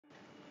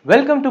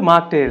Welcome to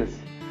MarkTales.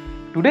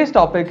 Today's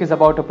topic is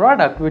about a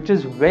product which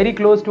is very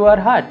close to our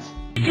hearts.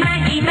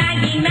 Maggi,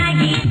 Maggi,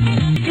 Maggi,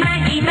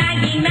 Maggi,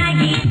 Maggi,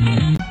 Maggi.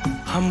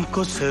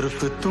 हमको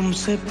सिर्फ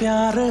तुमसे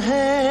प्यार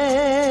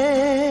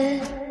है,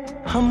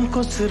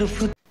 हमको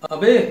सिर्फ।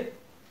 अबे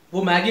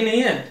वो मैगी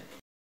नहीं है।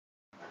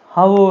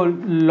 हाँ वो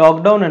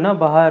लॉकडाउन है ना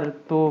बाहर,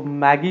 तो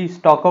मैगी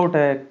स्टॉक आउट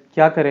है,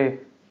 क्या करे।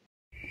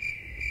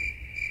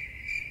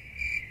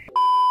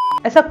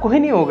 ऐसा कोई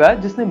नहीं होगा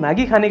जिसने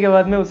मैगी खाने के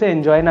बाद में उसे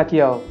एंजॉय ना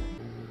किया हो।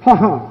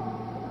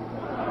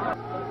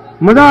 हाँ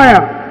मजा आया।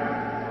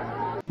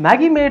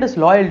 Maggi made us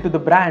loyal to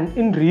the brand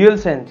in real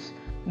sense.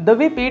 The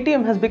way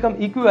Paytm has become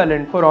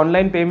equivalent for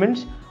online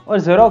payments or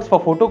Xerox for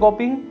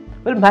photocopying,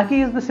 well,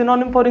 Maggi is the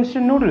synonym for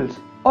instant noodles.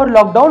 और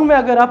lockdown में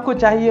अगर आपको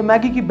चाहिए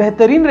Maggi की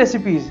बेहतरीन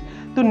recipes,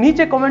 तो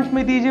नीचे comments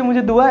में दीजिए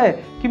मुझे दुआ है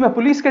कि मैं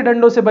पुलिस के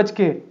डंडों से बच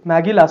के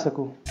मैगी ला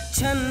सकूं।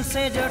 छन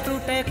से जो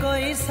टूटे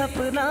कोई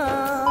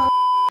सपना।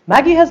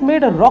 Maggi has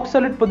made a rock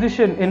solid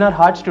position in our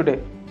hearts today.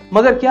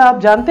 मगर क्या आप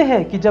जानते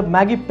हैं कि जब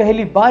मैगी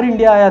पहली बार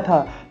इंडिया आया था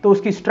तो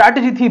उसकी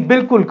स्ट्रैटेजी थी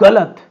बिल्कुल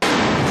गलत।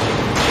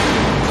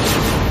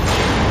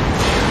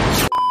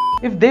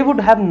 If they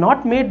would have not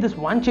made this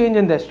one change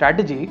in their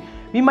strategy,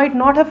 we might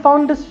not have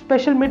found this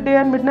special midday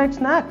and midnight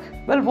snack.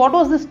 Well, what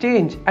was this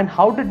change and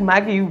how did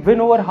Maggi win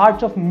over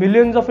hearts of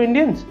millions of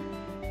Indians?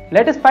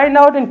 Let us find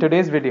out in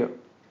today's video.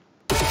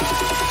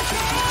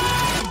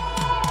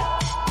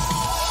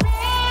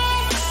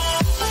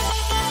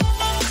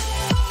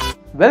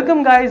 Welcome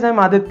guys, I'm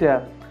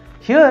Aditya.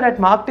 Here at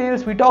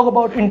MarkTales, we talk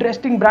about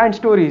interesting brand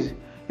stories.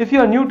 If you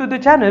are new to the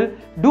channel,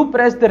 do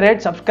press the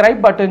red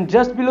subscribe button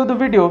just below the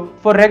video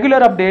for regular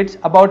updates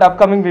about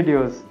upcoming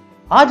videos.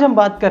 आज हम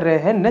बात कर रहे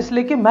हैं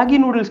Nestle के Maggi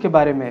noodles के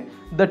बारे में,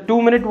 The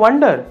 2-Minute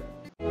Wonder.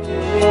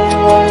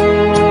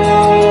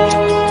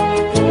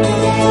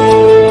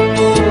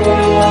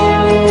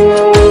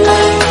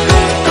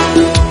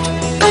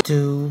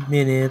 Two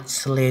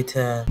minutes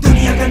later.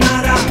 दुनिया का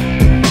नारा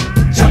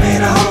जमे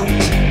रहो,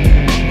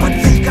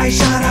 मंजिल का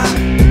इशारा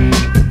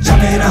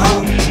जमे रहो।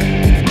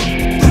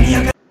 दुनिया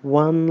का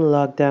One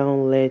lockdown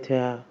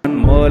later.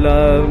 मौला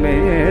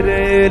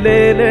मेरे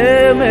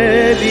ले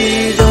मेरी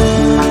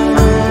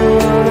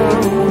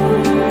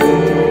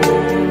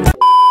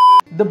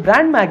The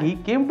brand Maggi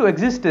came to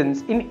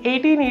existence in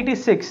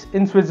 1886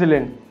 in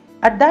Switzerland.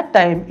 At that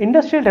time,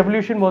 Industrial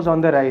Revolution was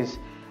on the rise,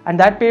 and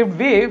that paved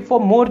way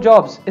for more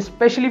jobs,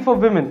 especially for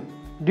women.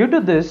 Due to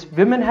this,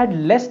 women had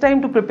less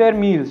time to prepare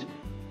meals,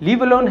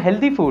 leave alone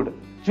healthy food.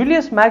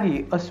 Julius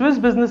Maggi, a Swiss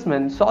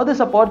businessman, saw this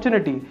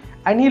opportunity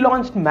and he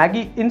launched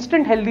Maggi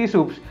instant healthy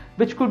soups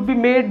which could be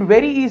made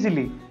very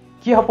easily.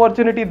 ये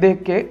opportunity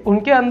देख के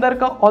उनके अंदर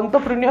का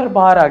entrepreneur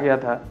बाहर आ गया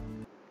था।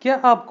 क्या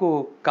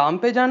आपको काम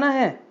पे जाना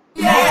है?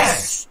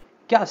 Yes!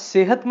 क्या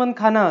सेहतमंद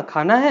खाना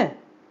खाना है?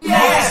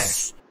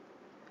 Yes!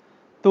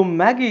 तो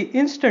मैगी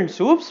इंस्टेंट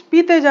सूप्स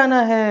पीते जाना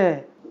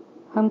है।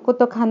 हमको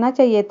तो खाना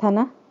चाहिए था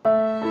ना।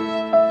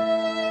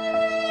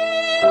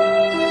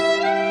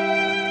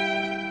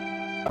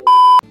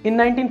 In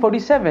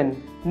 1947,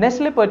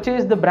 Nestle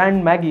purchased the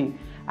brand Maggi,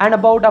 and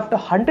about after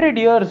 100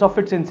 years of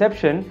its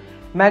inception,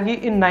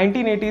 Maggi in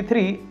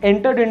 1983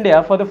 entered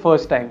India for the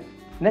first time.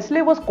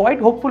 Nestle was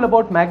quite hopeful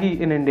about Maggi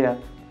in India,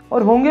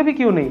 और होंगे भी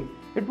क्यों नहीं?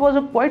 It was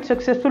a quite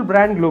successful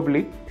brand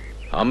globally.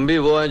 हम भी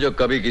वो हैं जो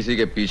कभी किसी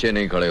के पीछे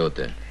नहीं खड़े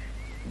होते,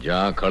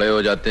 जहाँ खड़े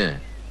हो जाते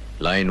हैं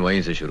लाइन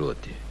वहीं से शुरू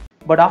होती है.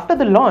 But after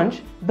the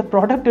launch, the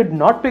product did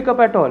not pick up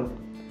at all.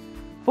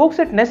 Folks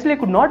at Nestle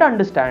could not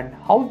understand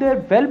how their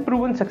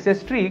well-proven success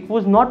streak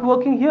was not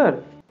working here.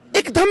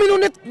 एकदम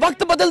इन्होंने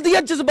वक्त बदल दिया,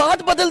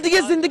 जज्बात बदल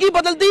दिए, जिंदगी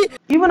बदल दी।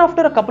 Even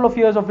after a couple of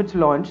years of its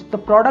launch, the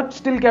product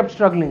still kept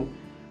struggling.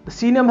 The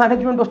senior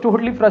management was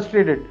totally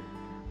frustrated.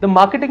 The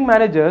marketing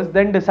managers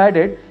then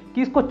decided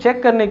कि इसको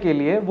चेक करने के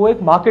लिए वो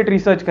एक मार्केट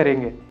रिसर्च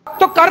करेंगे।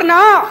 तो करना,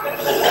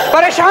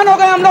 परेशान हो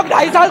गए हम लोग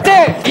 2.5 साल से,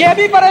 ये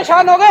भी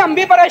परेशान हो गए, हम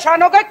भी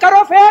परेशान हो गए,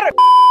 करो फिर।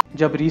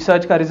 जब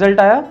रिसर्च का रिजल्ट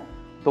आया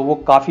तो वो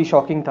काफी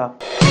शॉकिंग था।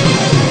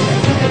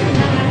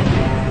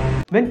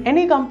 When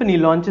any company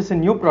launches a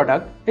new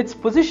product, its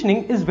positioning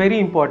is very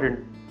important.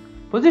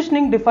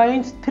 Positioning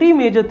defines 3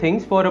 major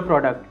things for a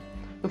product.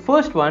 The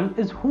first one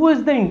is who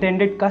is the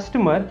intended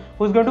customer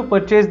who is going to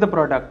purchase the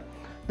product.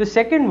 The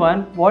second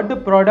one, what the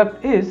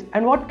product is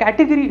and what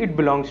category it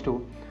belongs to.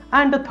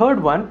 And the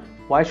third one,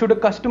 why should a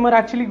customer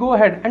actually go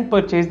ahead and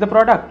purchase the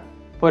product.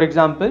 For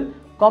example,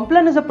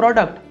 Complan is a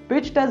product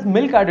pitched as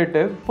milk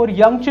additive for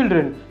young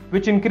children,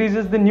 which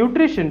increases the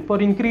nutrition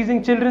for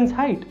increasing children's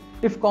height.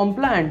 If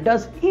Complan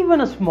does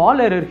even a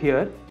small error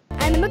here,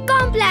 I'm a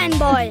Complan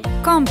boy.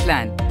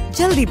 Complan,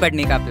 जल्दी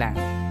बढ़ने का plan.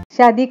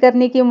 शादी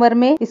करने की उम्र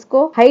में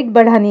इसको height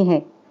बढ़ानी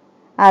है।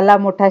 आला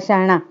मोटा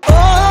शाना।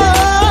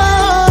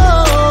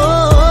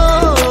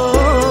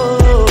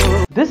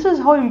 this is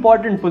how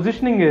important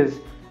positioning is,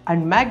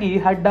 and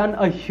Maggi had done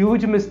a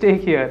huge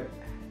mistake here.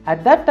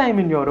 At that time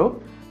in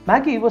Europe,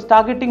 Maggi was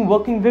targeting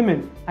working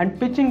women and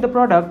pitching the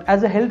product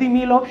as a healthy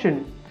meal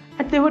option,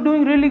 and they were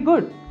doing really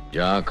good.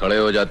 जहाँ खड़े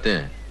हो जाते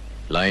हैं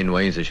line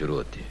वहीं से शुरू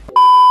होती है.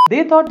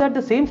 They thought that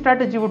the same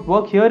strategy would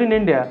work here in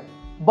India,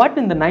 But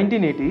in the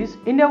 1980s,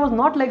 India was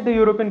not like the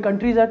European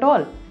countries at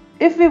all.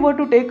 If we were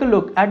to take a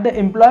look at the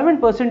employment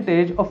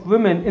percentage of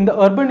women in the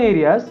urban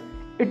areas,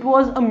 it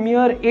was a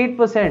mere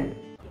 8%.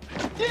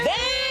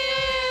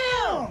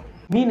 Damn!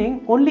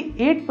 Meaning only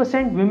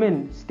 8%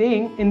 women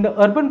staying in the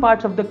urban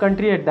parts of the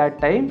country at that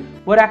time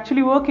were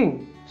actually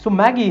working. So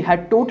Maggi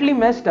had totally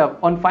messed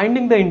up on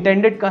finding the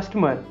intended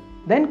customer.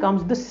 Then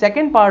comes the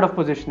second part of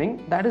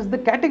positioning, that is the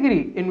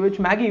category in which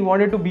Maggi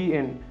wanted to be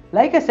in.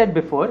 Like I said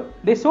before,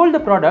 they sold the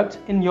products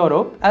in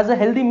Europe as a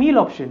healthy meal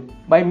option.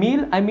 By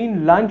meal, I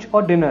mean lunch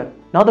or dinner.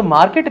 Now the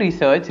market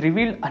research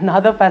revealed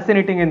another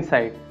fascinating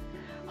insight.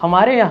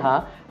 हमारे यहाँ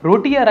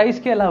रोटी या rice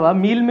के अलावा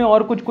मील में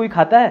और कुछ कोई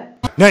खाता है?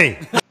 नहीं.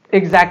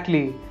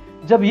 Exactly.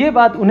 जब ये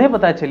बात उन्हें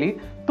पता चली,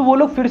 तो वो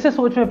लोग फिर से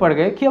सोच में पड़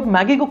गए कि अब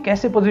मैगी को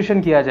कैसे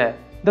पोजीशन किया जाए.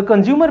 The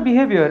consumer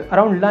behavior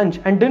around lunch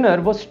and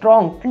dinner was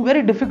strong and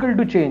very difficult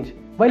to change.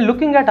 While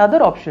looking at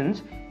other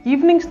options,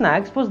 evening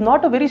snacks was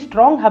not a very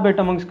strong habit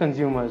amongst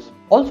consumers.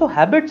 Also,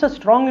 habits are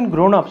strong in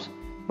grown-ups,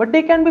 but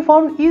they can be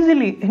formed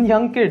easily in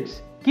young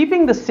kids.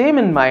 Keeping the same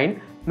in mind,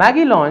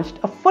 Maggi launched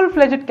a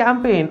full-fledged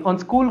campaign on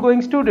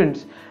school-going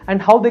students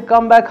and how they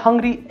come back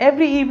hungry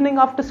every evening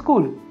after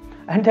school.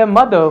 And their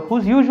mother,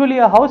 who's usually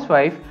a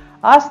housewife,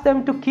 asked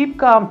them to keep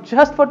calm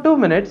just for 2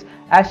 minutes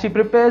as she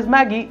prepares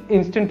Maggi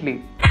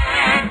instantly.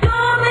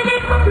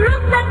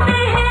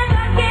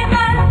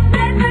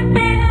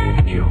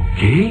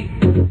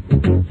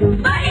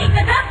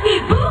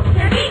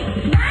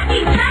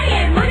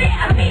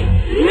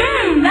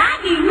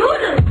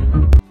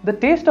 The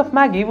taste of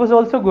Maggi was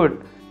also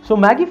good. So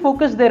Maggi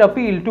focused their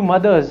appeal to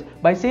mothers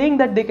by saying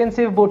that they can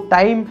save both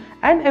time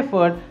and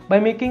effort by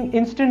making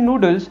instant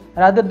noodles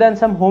rather than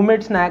some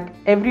homemade snack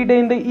every day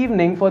in the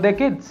evening for their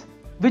kids.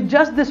 With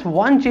just this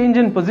one change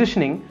in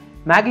positioning,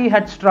 Maggi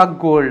had struck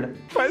gold.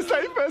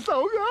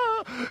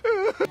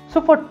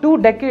 So for 2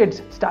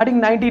 decades, starting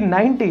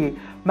 1990,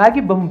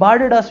 Maggi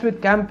bombarded us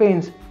with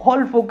campaigns,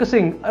 all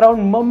focusing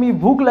around Mummy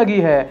Bhuk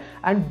Lagi Hai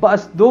and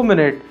Bas 2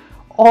 Minute,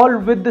 all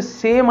with the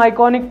same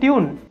iconic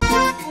tune.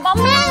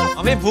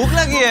 Mummy भूख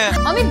लगी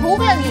है. Mummy भूख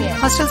लगी है.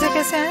 Hostel से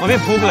कैसे है? Mummy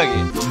भूख लगी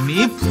है.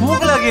 मम्मी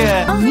भूख लगी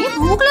है. मम्मी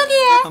भूख लगी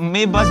है.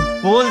 मम्मी बस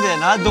बोल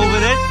देना 2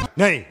 मिनट.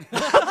 नहीं.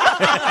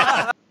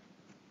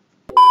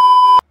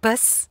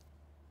 बस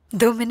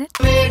 2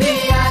 मिनट. मेरी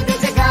याद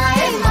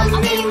जगाए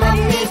मम्मी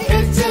मम्मी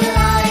फिर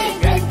चिल्लाए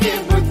घर के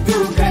बुद्धू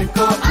घर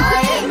को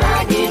आए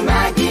Maggi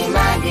Maggi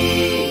Maggi.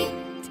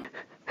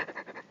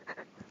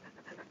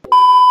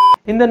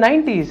 In the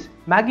 90s,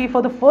 Maggi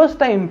for the first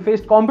time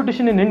faced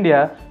competition in India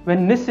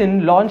when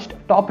Nissin launched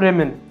Top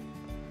Ramen.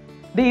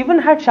 They even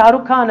had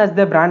Shahrukh Khan as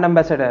their brand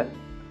ambassador.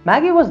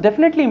 Maggi was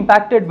definitely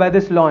impacted by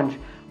this launch,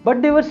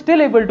 but they were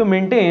still able to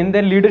maintain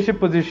their leadership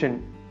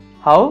position.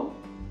 How?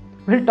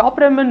 Well, Top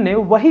Ramen ने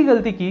वही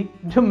गलती की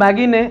जो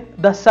Maggi ने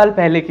 10 साल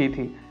पहले की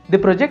थी.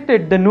 They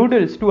projected the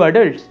noodles to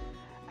adults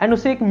and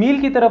उसे एक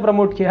मील की तरह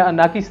प्रमोट किया,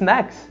 ना कि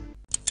snacks.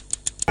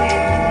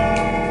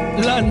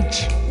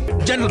 लंच.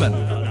 Gentlemen,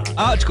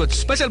 आज कुछ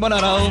स्पेशल बना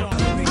रहा हूँ.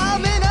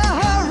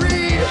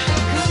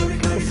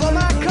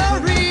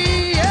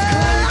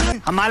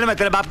 हम मालूम है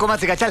तेरे बाप को मत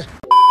सिखा चल.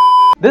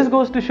 This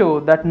goes to show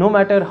that no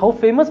matter how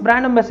famous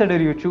brand ambassador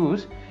you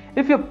choose,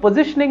 if your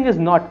positioning is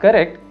not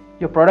correct,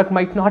 your product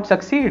might not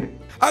succeed.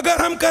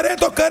 अगर हम करें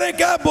तो करें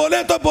क्या,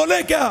 बोले तो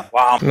बोले क्या.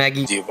 वाह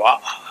मैगी जी, वाह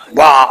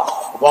वाह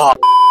वाह.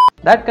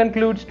 That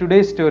concludes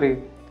today's story.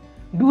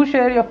 Do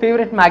share your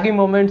favorite Maggi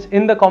moments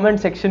in the comment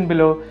section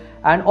below,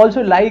 and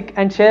also like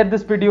and share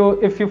this video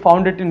if you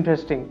found it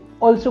interesting.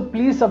 Also,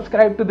 please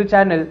subscribe to the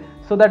channel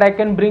so that I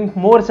can bring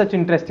more such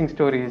interesting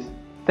stories.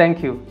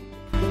 Thank you.